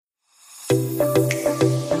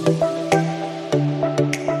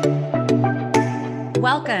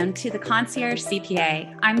Welcome to the Concierge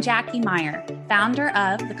CPA. I'm Jackie Meyer, founder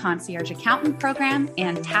of the Concierge Accountant Program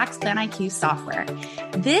and Tax Plan IQ software.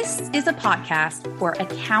 This is a podcast for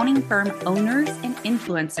accounting firm owners and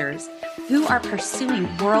influencers who are pursuing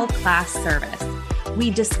world-class service. We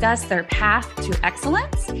discuss their path to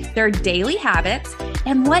excellence, their daily habits,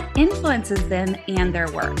 and what influences them and their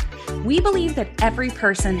work. We believe that every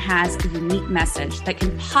person has a unique message that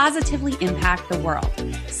can positively impact the world.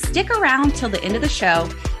 Stick around till the end of the show.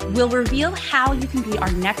 We'll reveal how you can be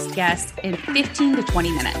our next guest in 15 to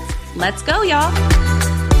 20 minutes. Let's go, y'all.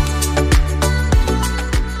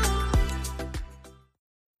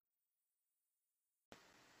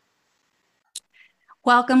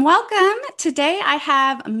 Welcome, welcome. Today I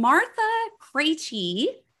have Martha Krejci.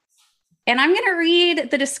 And I'm going to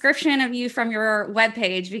read the description of you from your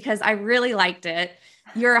webpage because I really liked it.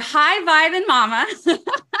 You're a high-vibing mama,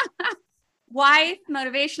 wife,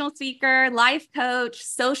 motivational speaker, life coach,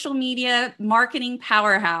 social media marketing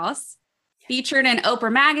powerhouse, featured in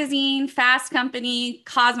Oprah Magazine, Fast Company,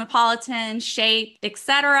 Cosmopolitan, Shape,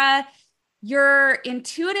 etc. Your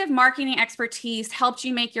intuitive marketing expertise helped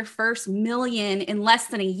you make your first million in less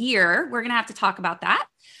than a year. We're going to have to talk about that.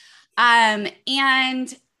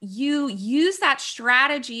 And you use that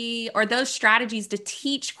strategy or those strategies to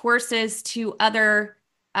teach courses to other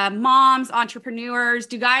moms, entrepreneurs.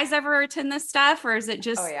 Do guys ever attend this stuff, or is it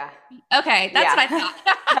just? Oh yeah. Okay, that's what I thought.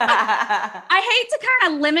 I hate to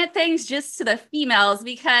kind of limit things just to the females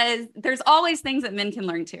because there's always things that men can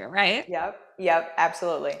learn too, right? Yep,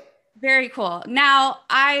 absolutely. Very cool. Now,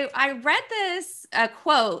 I read this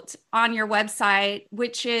quote on your website,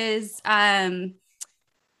 which is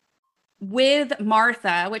with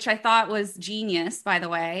Martha, which I thought was genius, by the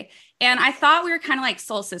way. And I thought we were kind of like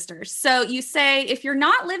soul sisters. So you say, if you're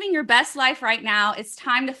not living your best life right now, it's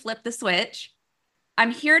time to flip the switch.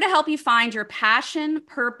 I'm here to help you find your passion,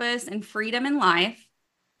 purpose, and freedom in life.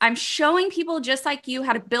 I'm showing people just like you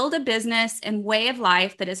how to build a business and way of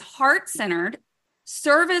life that is heart-centered,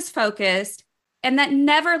 service-focused, and that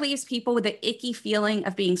never leaves people with the icky feeling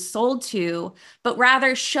of being sold to, but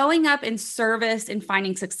rather showing up in service and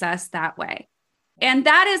finding success that way. And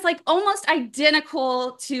that is like almost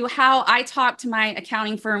identical to how I talk to my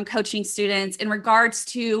accounting firm coaching students in regards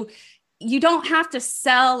to you don't have to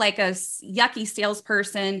sell like a yucky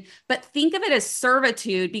salesperson, but think of it as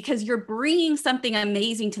servitude because you're bringing something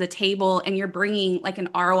amazing to the table and you're bringing like an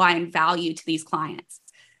ROI and value to these clients.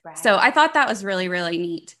 Right. So I thought that was really, really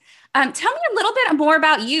neat. Tell me a little bit more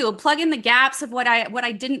about you. Plug in the gaps of what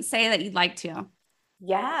I didn't say that you'd like to.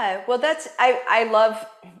 Yeah, well, I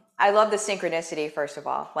love the synchronicity. First of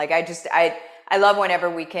all, like I love whenever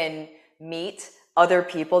we can meet other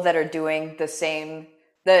people that are doing the same,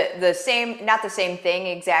 not the same thing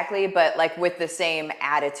exactly, but like with the same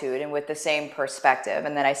attitude and with the same perspective.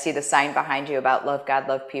 And then I see the sign behind you about love God,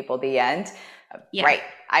 love people. The end. Yeah. Right.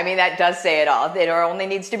 I mean, that does say it all. It only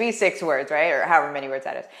needs to be 6 words, right? Or however many words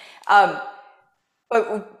that is.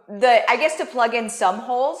 But I guess to plug in some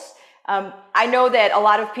holes, I know that a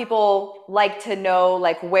lot of people like to know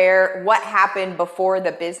like what happened before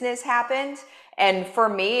the business happened. And for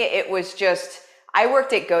me, it was just, I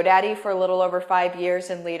worked at GoDaddy for a little over 5 years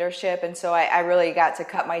in leadership. And so I really got to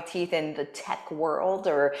cut my teeth in the tech world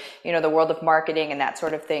or, the world of marketing and that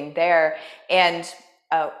sort of thing there. And,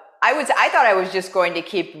 I thought I was just going to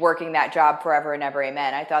keep working that job forever and ever.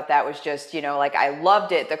 Amen. I thought that was just, like I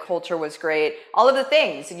loved it. The culture was great. All of the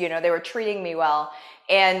things, they were treating me well.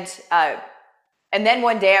 And then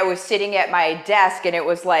one day I was sitting at my desk and it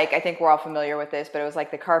was like, I think we're all familiar with this, but it was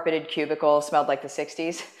like the carpeted cubicle smelled like the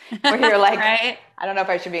 60s where you're like, right. I don't know if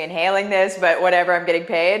I should be inhaling this, but whatever, I'm getting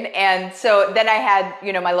paid. And so then I had,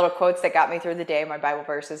 my little quotes that got me through the day, my Bible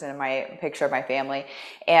verses and my picture of my family.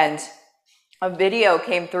 And a video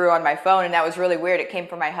came through on my phone, and that was really weird. It came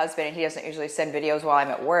from my husband, and he doesn't usually send videos while I'm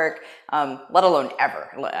at work, let alone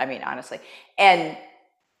ever. I mean, honestly. And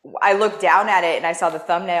I looked down at it, and I saw the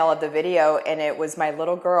thumbnail of the video, and it was my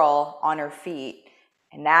little girl on her feet.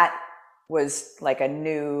 And that was like a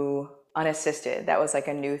new, unassisted. That was like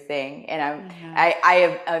a new thing. And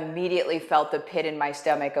I immediately felt the pit in my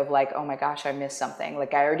stomach of like, oh my gosh, I missed something.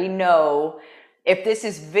 Like I already know if this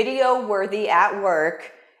is video worthy at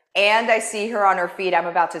work, and I see her on her feet, I'm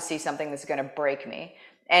about to see something that's going to break me.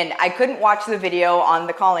 And I couldn't watch the video on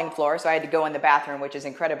the calling floor, so I had to go in the bathroom, which is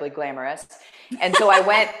incredibly glamorous. And so I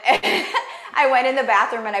went in the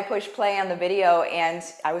bathroom and I pushed play on the video, and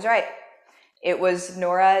I was right. It was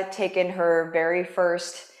Nora taking her very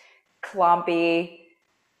first clompy,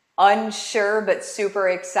 unsure but super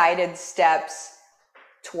excited steps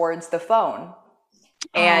towards the phone.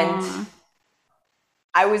 And Aw.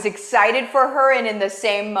 I was excited for her, and in the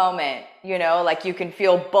same moment, you know, like you can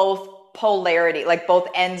feel both polarity, like both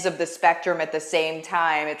ends of the spectrum at the same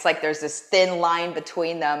time. It's like there's this thin line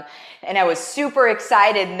between them. And I was super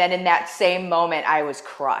excited, and then in that same moment, I was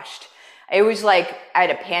crushed. It was like I had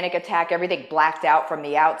a panic attack, everything blacked out from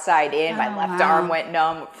the outside in, my Oh, left arm wow. went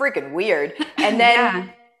numb, freaking weird. And then Yeah.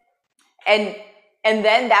 and and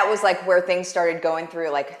then that was like where things started going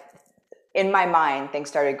through, like in my mind, things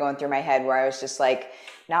started going through my head where I was just like,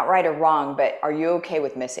 not right or wrong, but are you okay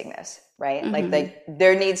with missing this? Right? Hmm.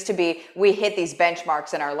 There needs to be, we hit these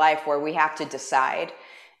benchmarks in our life where we have to decide,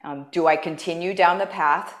 do I continue down the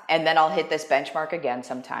path and then I'll hit this benchmark again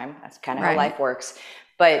sometime? That's kind of how Right. life works.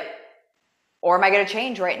 But, or am I going to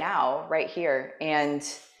change right now, right here? And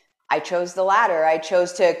I chose the latter. I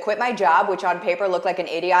chose to quit my job, which on paper looked like an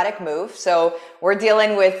idiotic move. So we're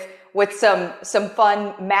dealing with some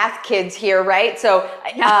fun math kids here, right? So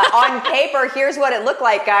Yeah. on paper, here's what it looked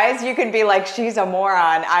like, guys. You can be like, she's a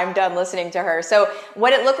moron. I'm done listening to her. So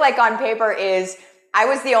what it looked like on paper is I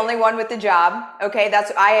was the only one with the job. Okay,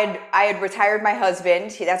 that's I had retired my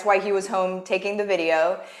husband. That's why he was home taking the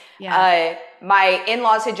video. Yeah. My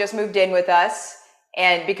in-laws had just moved in with us,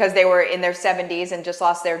 and because they were in their 70s and just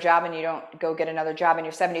lost their job, and you don't go get another job in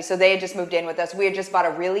your 70s, so they had just moved in with us. We had just bought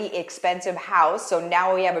a really expensive house, so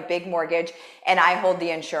now we have a big mortgage, and I hold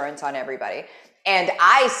the insurance on everybody. And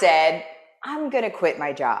I said, I'm gonna quit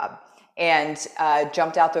my job, and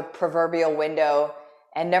jumped out the proverbial window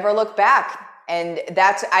and never looked back. And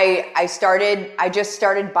that's I just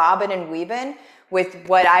started bobbing and weaving with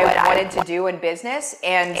what I wanted to do in business,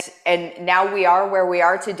 and now we are where we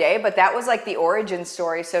are today. But that was like the origin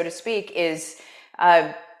story, so to speak. Is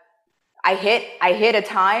I hit a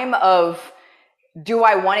time of, do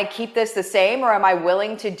I want to keep this the same, or am I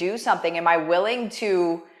willing to do something? Am I willing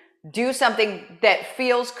to do something that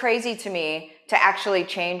feels crazy to me to actually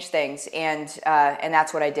change things? And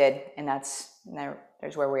that's what I did, and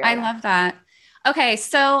there's where we are I now. love that. Okay,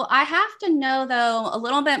 so I have to know though a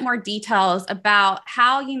little bit more details about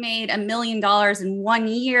how you made $1 million in 1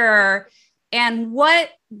 year, and what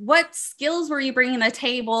skills were you bringing to the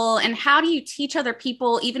table, and how do you teach other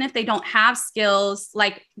people even if they don't have skills,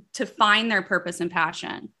 like to find their purpose and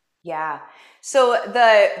passion? Yeah. So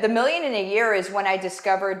the million in a year is when I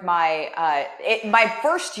discovered my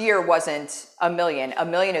first year wasn't a million. A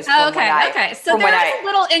million is Okay, okay. So from when there is I a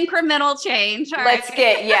little incremental change. All right. let's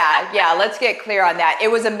get clear on that.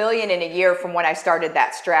 It was a million in a year from when I started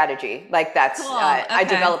that strategy. Like Cool. I Okay.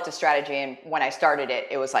 developed a strategy, and when I started it,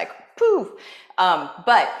 it was like poof.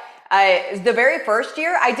 But the very first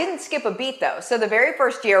year, I didn't skip a beat though. So the very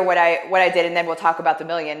first year, what I did, and then we'll talk about the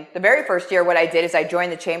million. The very first year, what I did is I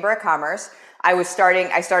joined the Chamber of Commerce. I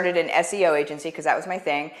started an SEO agency because that was my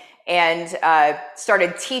thing, and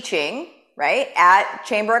started teaching, right, at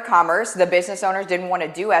Chamber of Commerce. The business owners didn't want to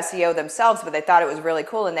do SEO themselves, but they thought it was really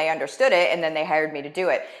cool and they understood it, and then they hired me to do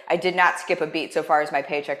it. I did not skip a beat so far as my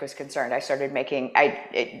paycheck was concerned. I started making,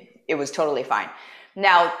 it was totally fine.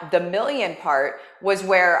 Now, the million part was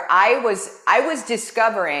where I was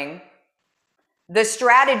discovering the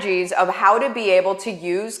strategies of how to be able to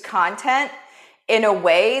use content in a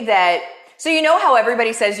way that, so you know how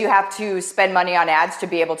everybody says you have to spend money on ads to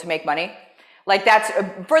be able to make money? Like that's,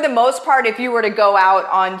 for the most part, if you were to go out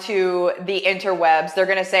onto the interwebs, they're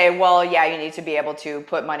going to say, well, yeah, you need to be able to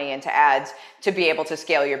put money into ads to be able to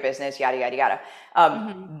scale your business, yada, yada, yada.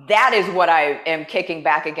 Mhm. That is what I am kicking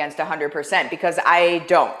back against 100%, because I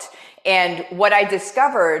don't. And what I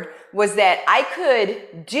discovered was that I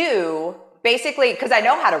could do basically, because I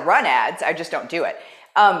know how to run ads, I just don't do it.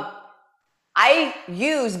 I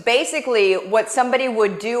use basically what somebody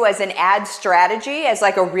would do as an ad strategy, as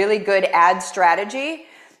like a really good ad strategy.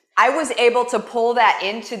 I was able to pull that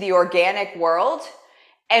into the organic world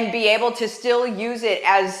and be able to still use it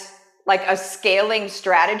as like a scaling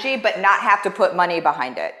strategy, but not have to put money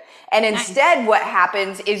behind it. And Nice. instead, what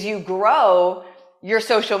happens is you grow your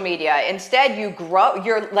social media. Instead, you grow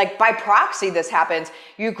your, like by proxy, this happens.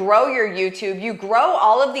 You grow your YouTube, you grow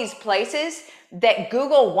all of these places that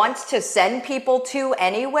Google wants to send people to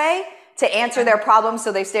anyway to answer Yeah. their problems so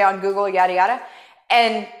they stay on Google, yada, yada.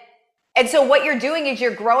 And and so what you're doing is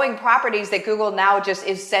you're growing properties that Google now just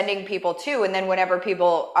is sending people to. And then whenever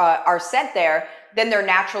people are sent there, then they're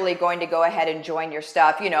naturally going to go ahead and join your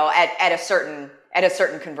stuff, you know, at a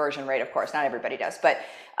certain conversion rate. Of course, not everybody does, but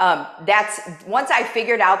that's, once I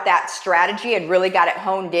figured out that strategy and really got it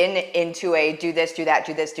honed into a do this, do that,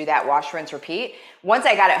 do this, do that, wash, rinse, repeat. Once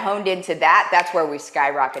I got it honed into that, that's where we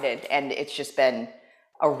skyrocketed. And it's just been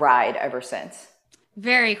a ride ever since.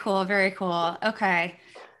 Very cool. Very cool. Okay.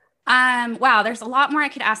 Wow, there's a lot more I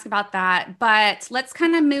could ask about that, but let's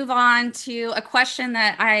kind of move on to a question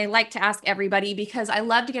that I like to ask everybody because I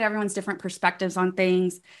love to get everyone's different perspectives on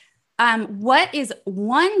things. What is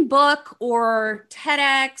one book or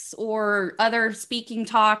TEDx or other speaking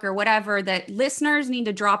talk or whatever that listeners need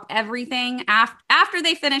to drop everything after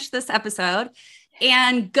they finish this episode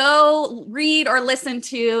and go read or listen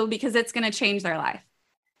to because it's going to change their life?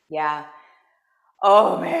 Yeah.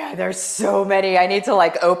 Oh man, there's so many. I need to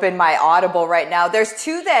like open my Audible right now. There's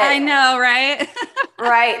two I that, know, right?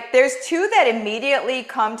 right, there's two that immediately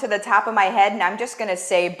come to the top of my head, and I'm just going to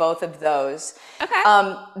say both of those. Okay.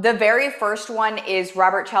 The very first one is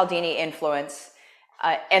Robert Cialdini Influence.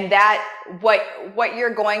 And that, what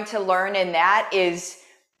you're going to learn in that is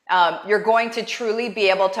you're going to truly be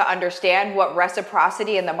able to understand what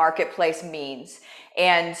reciprocity in the marketplace means.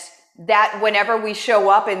 And that whenever we show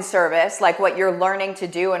up in service, like what you're learning to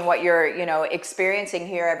do and what you're, experiencing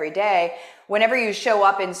here every day, whenever you show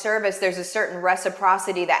up in service, there's a certain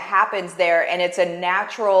reciprocity that happens there, and it's a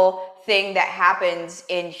natural thing that happens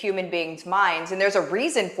in human beings' minds. And there's a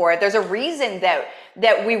reason for it. There's a reason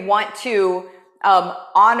that we want to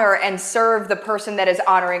honor and serve the person that is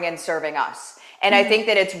honoring and serving us. And I think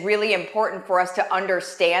that it's really important for us to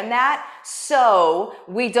understand that, so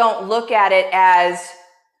we don't look at it as,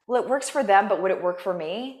 well, it works for them, but would it work for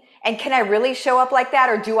me? And can I really show up like that?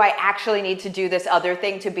 Or do I actually need to do this other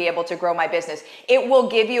thing to be able to grow my business? It will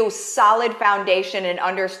give you a solid foundation and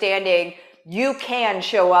understanding you can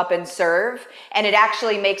show up and serve. And it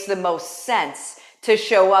actually makes the most sense to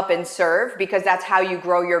show up and serve, because that's how you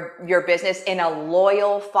grow your business in a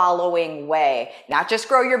loyal following way. Not just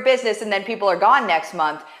grow your business and then people are gone next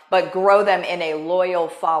month, but grow them in a loyal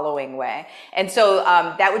following way. And so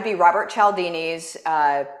that would be Robert Cialdini's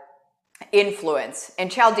Influence.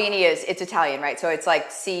 And Cialdini it's Italian, right? So it's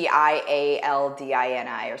like Cialdini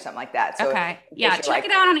or something like that. So Okay. Yeah, check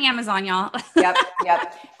it out on Amazon, y'all. Yep.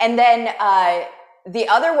 And then the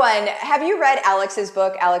other one, have you read Alex's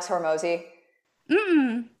book, Alex Hormozy?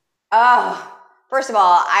 First of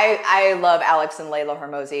all, I love Alex and Layla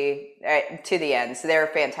Hormozy to the end. So they're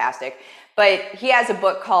fantastic. But he has a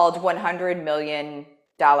book called $100 Million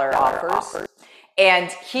Offers.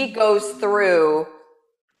 And he goes through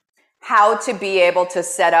how to be able to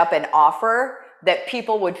set up an offer that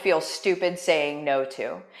people would feel stupid saying no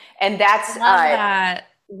to. And that's Love that.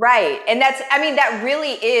 right. And that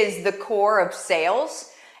really is the core of sales.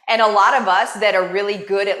 And a lot of us that are really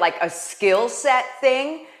good at like a skill set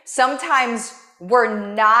thing, sometimes we're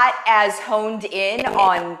not as honed in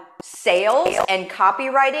on sales and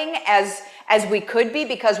copywriting as we could be,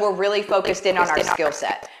 because we're really focused in on our skill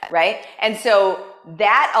set, right? And so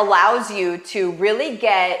that allows you to really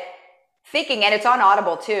get thinking, and it's on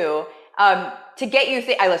Audible too, to get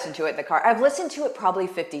you I listen to it in the car. I've listened to it probably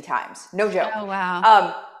 50 times. No joke. Oh,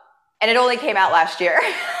 wow. And it only came out last year.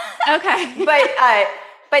 Okay.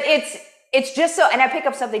 But it's just so, and I pick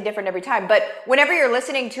up something different every time. But whenever you're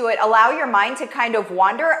listening to it, allow your mind to kind of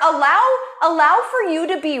wander. Allow for you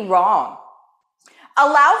to be wrong.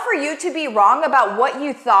 Allow for you to be wrong about what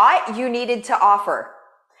you thought you needed to offer.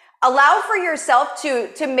 Allow for yourself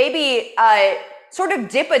to maybe sort of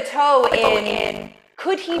dip a toe in,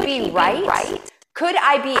 could he be right? Could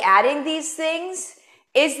I be adding these things?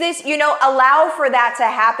 Is this, allow for that to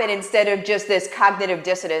happen instead of just this cognitive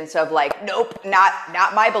dissonance of like, nope, not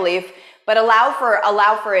my belief, but allow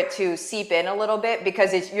for it to seep in a little bit,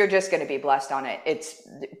 because you're just going to be blessed on it. It's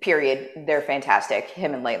period. They're fantastic.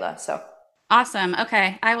 Him and Layla. So Awesome.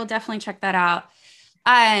 Okay. I will definitely check that out.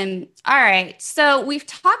 All right. So we've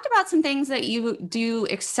talked about some things that you do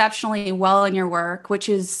exceptionally well in your work, which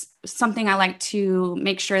is something I like to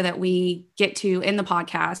make sure that we get to in the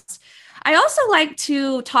podcast. I also like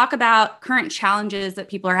to talk about current challenges that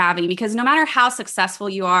people are having, because no matter how successful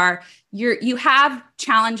you are, you have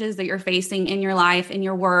challenges that you're facing in your life, in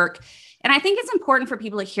your work. And I think it's important for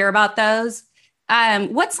people to hear about those.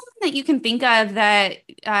 What's something that you can think of that,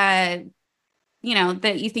 that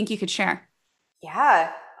you think you could share?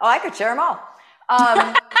 yeah. Oh, I could share them all.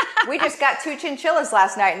 We just got 2 chinchillas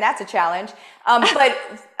last night, and that's a challenge. I'm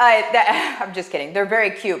just kidding. They're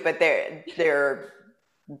very cute, but they're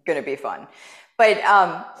going to be fun. But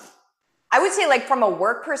I would say, like, from a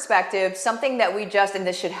work perspective, something that and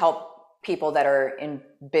this should help people that are in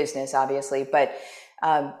business, obviously, but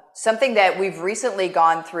something that we've recently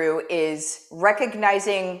gone through is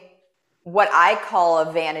recognizing what I call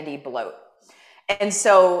a vanity bloat. And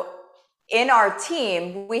so in our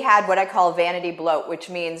team, we had what I call vanity bloat, which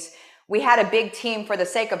means we had a big team for the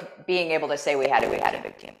sake of being able to say we had a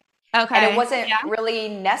big team. Okay. And it wasn't really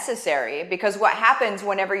necessary, because what happens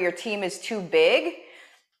whenever your team is too big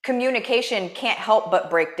communication can't help but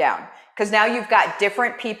break down, because now you've got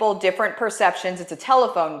different people, different perceptions. It's a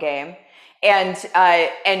telephone game, and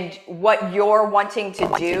what you're wanting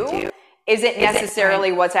to do isn't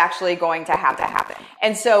necessarily what's actually going to happen.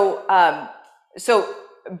 And so, so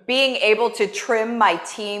being able to trim my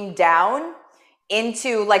team down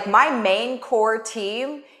into, like, my main core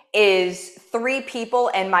team is 3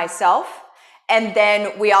 people and myself. And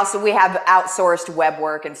then we have outsourced web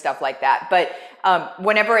work and stuff like that. But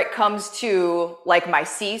whenever it comes to like my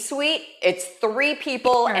C-suite, it's 3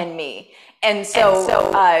 people and me. And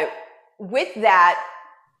so with that,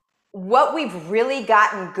 what we've really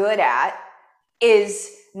gotten good at is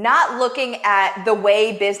not looking at the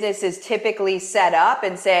way business is typically set up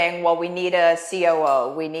and saying, well, we need a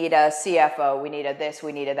COO, we need a CFO, we need a this,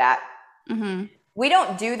 we need a that. Mm-hmm. We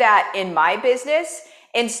don't do that in my business.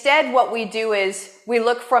 Instead, what we do is we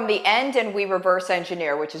look from the end and we reverse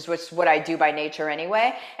engineer, which is what I do by nature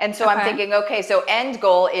anyway. And so I'm thinking, okay, so end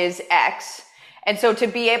goal is X. And so to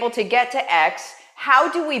be able to get to X,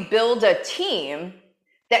 how do we build a team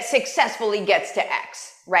that successfully gets to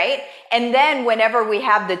X, right? And then whenever we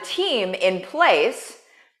have the team in place,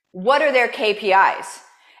 what are their KPIs?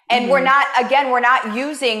 And we're not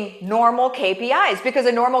using normal KPIs, because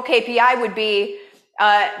a normal KPI would be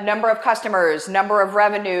number of customers, number of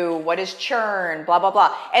revenue, what is churn, blah, blah,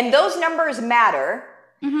 blah. And those numbers matter.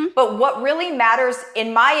 Mm-hmm. But what really matters,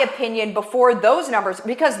 in my opinion, before those numbers,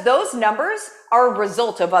 because those numbers are a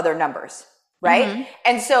result of other numbers, right? Mm-hmm.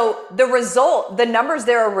 And so the numbers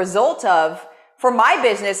they're a result of, for my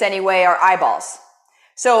business anyway, are eyeballs.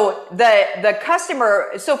 So the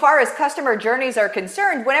customer, so far as customer journeys are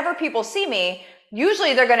concerned, whenever people see me,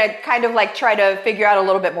 usually they're going to kind of like try to figure out a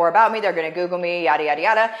little bit more about me. They're going to Google me, yada, yada,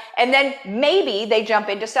 yada. And then maybe they jump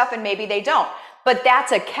into stuff and maybe they don't. But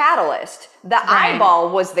that's a catalyst. The eyeball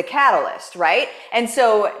was the catalyst, right? And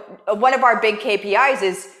so one of our big KPIs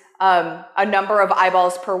is a number of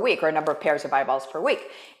eyeballs per week, or a number of pairs of eyeballs per week.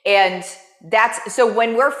 And so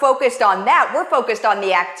when we're focused on that, we're focused on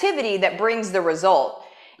the activity that brings the result.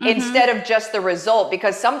 Mm-hmm. Instead of just the result,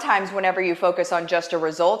 because sometimes whenever you focus on just a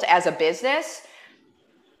result as a business,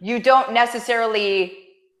 people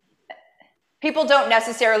don't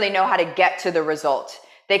necessarily know how to get to the result.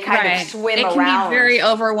 They kind of swim around. It can be very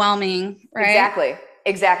overwhelming, right?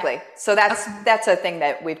 Exactly. So that's a thing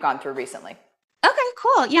that we've gone through recently. Okay,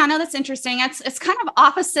 cool. Yeah, no, that's interesting. It's kind of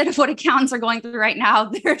opposite of what accountants are going through right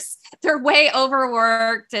now. They're way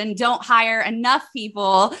overworked and don't hire enough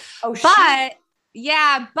people. Oh, but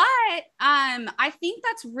I think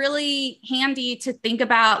that's really handy to think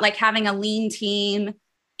about, like having a lean team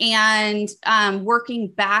and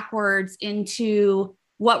working backwards into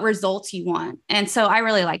what results you want. And so I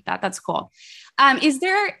really like that. That's cool. Is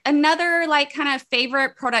there another like kind of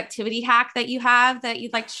favorite productivity hack that you have that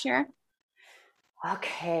you'd like to share?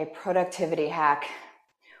 Okay, productivity hack.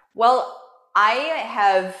 Well,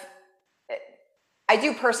 I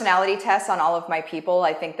do personality tests on all of my people.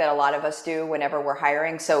 I think that a lot of us do whenever we're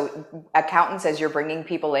hiring. So accountants, as you're bringing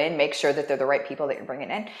people in, make sure that they're the right people that you're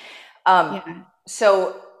bringing in.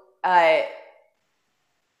 So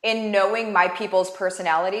in knowing my people's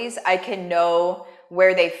personalities, I can know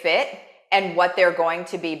where they fit and what they're going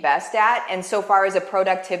to be best at. And so far as a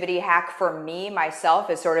productivity hack for me, myself,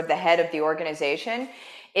 as sort of the head of the organization,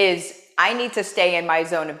 is I need to stay in my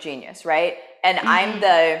zone of genius, right? And I'm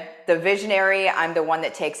the visionary. I'm the one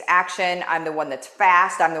that takes action. I'm the one that's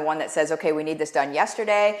fast. I'm the one that says, okay, we need this done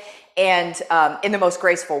yesterday. And in the most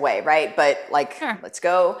graceful way, right? But let's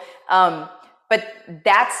go. But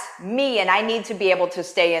that's me, and I need to be able to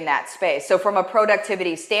stay in that space. So from a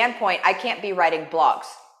productivity standpoint, I can't be writing blogs.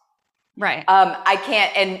 Right. I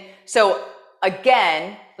can't. And so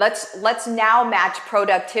again, let's now match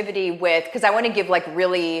productivity with, because I want to give like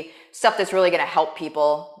really stuff that's really going to help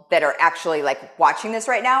people that are actually like watching this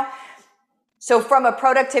right now. So from a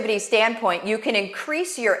productivity standpoint, you can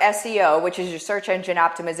increase your SEO, which is your search engine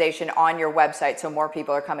optimization on your website. So more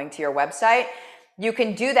people are coming to your website. You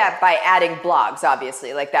can do that by adding blogs,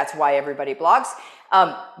 obviously, like that's why everybody blogs.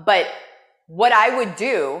 But what I would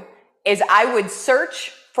do is I would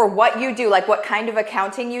search for what you do, like what kind of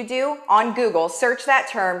accounting you do on Google, search that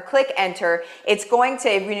term, click enter. It's going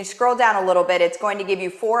to, when you scroll down a little bit, it's going to give you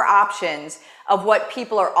 4 options of what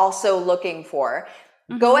people are also looking for.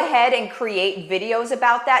 Mm-hmm. Go ahead and create videos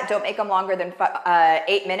about that. Don't make them longer than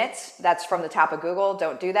 8 minutes. That's from the top of Google.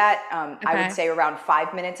 Don't do that. I would say around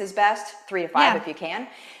 5 minutes is best, 3 to 5 if you can.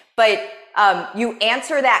 But you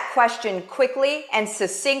answer that question quickly and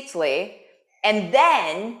succinctly,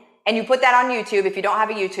 and you put that on YouTube. If you don't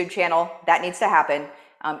have a YouTube channel, that needs to happen.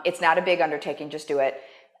 It's not a big undertaking. Just do it.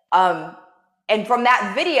 And from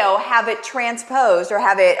that video, have it transposed or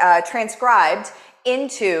have it transcribed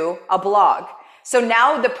into a blog. So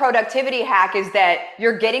now the productivity hack is that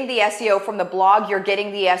you're getting the SEO from the blog, you're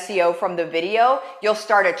getting the SEO from the video, you'll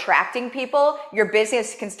start attracting people, your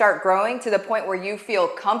business can start growing to the point where you feel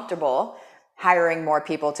comfortable hiring more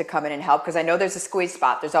people to come in and help. Because I know there's a squeeze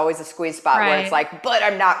spot. There's always a squeeze spot where it's like, but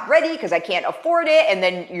I'm not ready because I can't afford it. And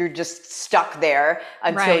then you're just stuck there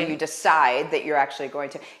until you decide that you're actually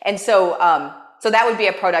going to. And so, so that would be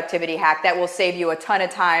a productivity hack that will save you a ton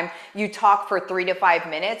of time. You talk for 3 to 5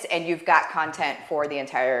 minutes and you've got content for the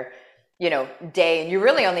entire, day. And you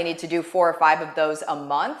really only need to do 4 or 5 of those a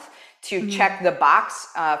month to check the box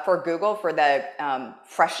for Google for the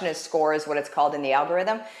freshness score is what it's called in the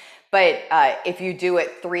algorithm. But if you do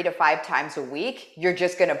it 3 to 5 times a week, you're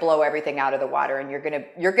just going to blow everything out of the water, and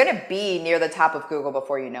you're gonna be near the top of Google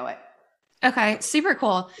before you know it. Okay, super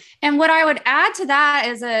cool. And what I would add to that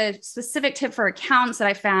is a specific tip for accountants that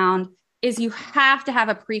I found is you have to have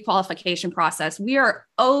a pre-qualification process. We are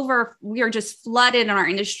just flooded in our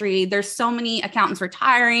industry. There's so many accountants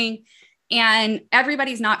retiring and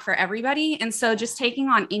everybody's not for everybody. And so just taking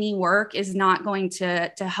on any work is not going to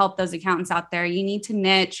help those accountants out there. You need to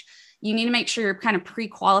niche. You need to make sure you're kind of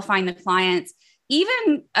pre-qualifying the clients.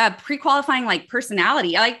 Even pre-qualifying like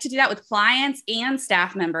personality. I like to do that with clients and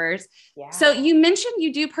staff members. Yeah. So you mentioned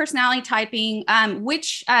you do personality typing.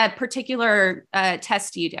 Which particular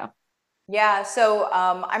test do you do? Yeah, so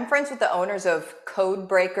I'm friends with the owners of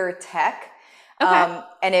Codebreaker Tech. Okay.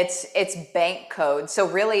 And it's bank code. So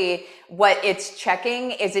really what it's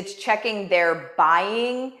checking is it's checking their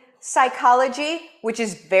buying psychology, which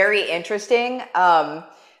is very interesting. Of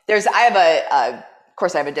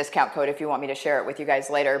course, I have a discount code if you want me to share it with you guys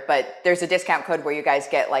later, but there's a discount code where you guys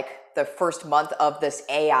get like the first month of this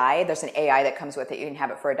AI. There's an AI that comes with it. You can have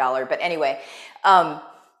it for $1. But anyway,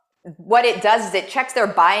 what it does is it checks their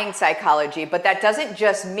buying psychology, but that doesn't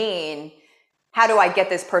just mean, how do I get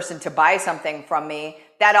this person to buy something from me?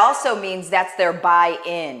 That also means that's their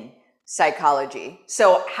buy-in psychology.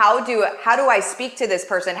 So how do I speak to this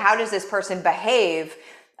person? How does this person behave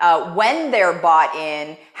when they're bought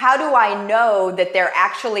in? How do I know that they're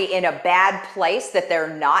actually in a bad place, that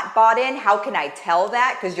they're not bought in? How can I tell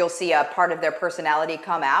that? Because you'll see a part of their personality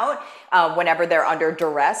come out whenever they're under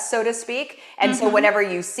duress, so to speak. And so whenever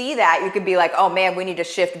you see that, you could be like, oh man, we need to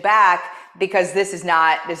shift back because this is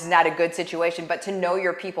not a good situation. But to know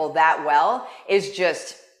your people that well is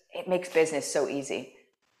just, it makes business so easy.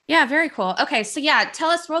 Yeah, very cool. Okay, so yeah, tell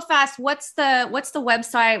us real fast, what's the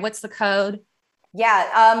website? What's the code?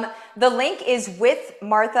 Yeah, the link is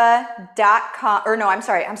withmartha.com, or no, I'm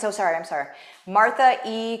sorry. Martha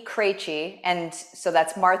E. Krejci. And so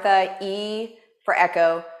that's Martha E for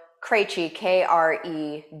Echo, Krejci,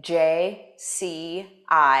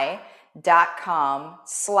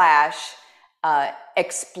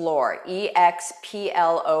 KREJCI.com/explore,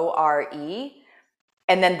 EXPLORE.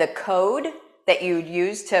 And then the code that you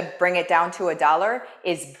use to bring it down to $1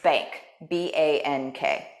 is BANK,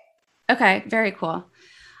 BANK. Okay, very cool.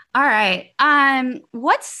 All right.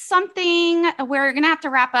 What's something we're going to have to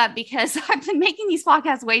wrap up because I've been making these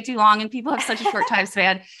podcasts way too long and people have such a short time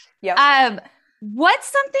span. Yeah.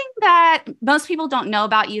 What's something that most people don't know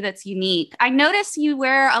about you that's unique? I notice you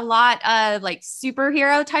wear a lot of like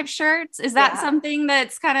superhero type shirts. Is that something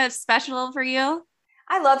that's kind of special for you?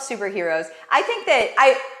 I love superheroes. I think that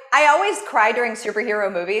I always cry during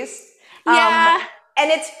superhero movies. Yeah. And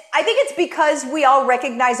I think it's because we all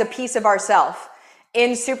recognize a piece of ourselves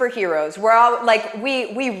in superheroes. We're all like,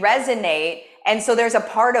 we resonate. And so there's a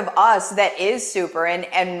part of us that is super.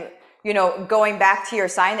 And, going back to your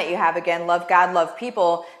sign that you have again, love God, love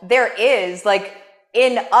people. There is like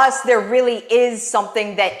in us, there really is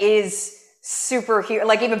something that is superhero,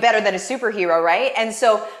 like even better than a superhero, right? And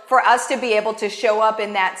so for us to be able to show up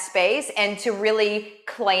in that space and to really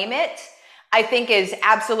claim it, I think is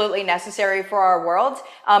absolutely necessary for our world.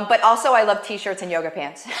 But also I love t-shirts and yoga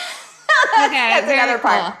pants. That's another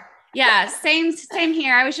part. Cool. Yeah, same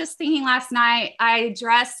here. I was just thinking last night, I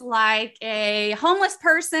dressed like a homeless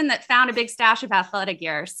person that found a big stash of athletic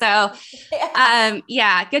gear. So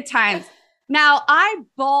good times. Now I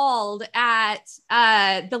bawled at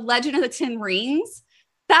The Legend of the Ten Rings.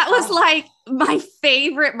 That was like my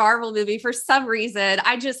favorite Marvel movie for some reason.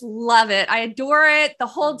 I just love it. I adore it. The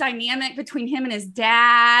whole dynamic between him and his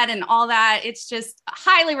dad and all that. It's just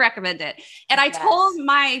highly recommended. And I told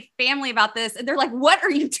my family about this and they're like, what are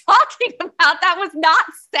you talking about? That was not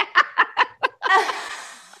sad.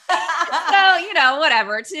 So,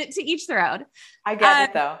 whatever, to each their own. I get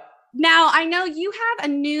it though. Now I know you have a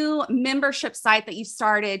new membership site that you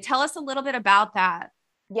started. Tell us a little bit about that.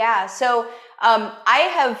 Yeah. So I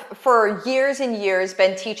have for years and years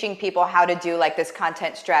been teaching people how to do like this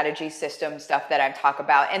content strategy system stuff that I talk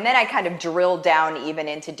about. And then I kind of drilled down even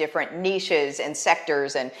into different niches and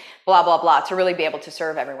sectors and blah, blah, blah to really be able to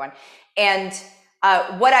serve everyone. And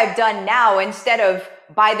what I've done now, instead of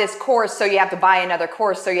buy this course, so you have to buy another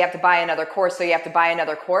course, so you have to buy another course, so you have to buy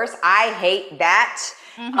another course. I hate that.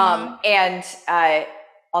 And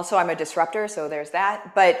also I'm a disruptor, so there's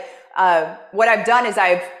that. But what I've done is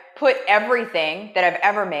I've put everything that I've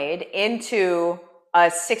ever made into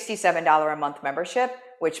a $67 a month membership,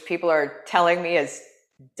 which people are telling me is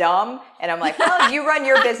dumb. And I'm like, well, you run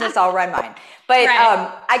your business, I'll run mine. But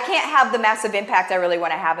Right. I can't have the massive impact I really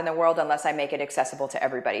want to have in the world unless I make it accessible to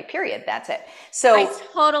everybody, period. That's it. So I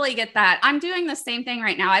totally get that. I'm doing the same thing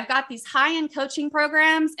right now. I've got these high-end coaching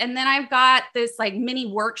programs, and then I've got this like mini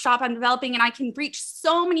workshop I'm developing, and I can reach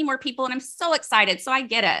so many more people, and I'm so excited. So I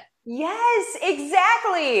get it. yes,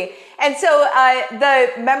 exactly. And so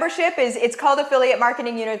the membership it's called Affiliate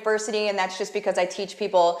Marketing University. And that's just because I teach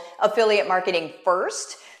people affiliate marketing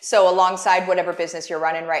first. So alongside whatever business you're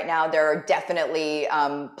running right now, there are definitely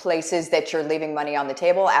places that you're leaving money on the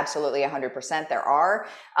table. Absolutely 100% there are.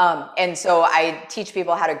 And so I teach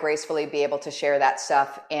people how to gracefully be able to share that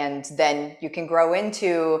stuff. And then you can grow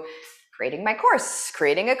into creating my course,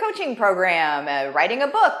 creating a coaching program, writing a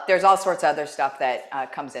book. There's all sorts of other stuff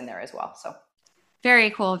that comes in there as well. So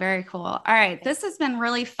Very cool. Very cool. All right. This has been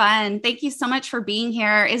really fun. Thank you so much for being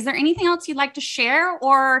here. Is there anything else you'd like to share,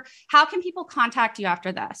 or how can people contact you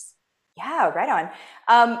after this? yeah, right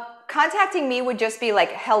on. Contacting me would just be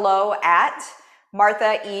like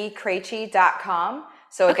hello@marthaekrejci.com.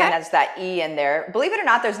 So again, Okay. that's that E in there. Believe it or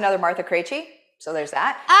not, there's another Martha Krejci. So there's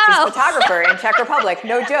that. She's a Oh, photographer in Czech Republic.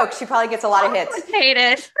 No joke. She probably gets a lot of hits.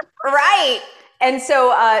 complicated. Right. And so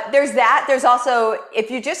there's that. There's also, if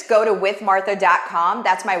you just go to withmartha.com,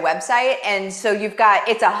 that's my website. And so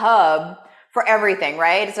it's a hub for everything,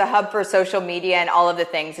 right? It's a hub for social media and all of the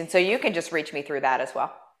things. And so you can just reach me through that as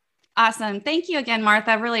well. Awesome. Thank you again, Martha.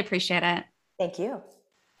 I really appreciate it. Thank you.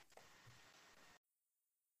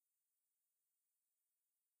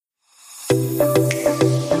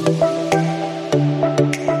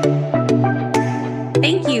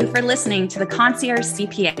 Thank you for listening to the Concierge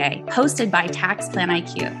CPA, hosted by Tax Plan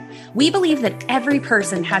IQ. We believe that every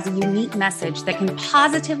person has a unique message that can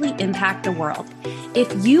positively impact the world.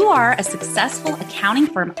 If you are a successful accounting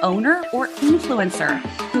firm owner or influencer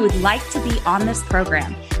who would like to be on this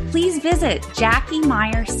program, please visit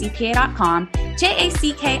JackieMeyerCPA.com,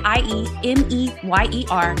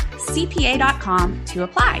 JackieMeyer CPA.com to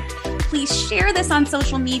apply. Please share this on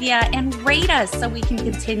social media and rate us so we can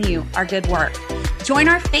continue our good work. Join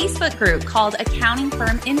our Facebook group called Accounting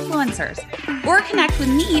Firm Influencers, or connect with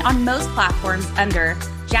me on most platforms under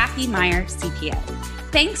Jackie Meyer CPA.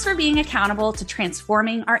 Thanks for being accountable to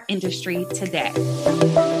transforming our industry today.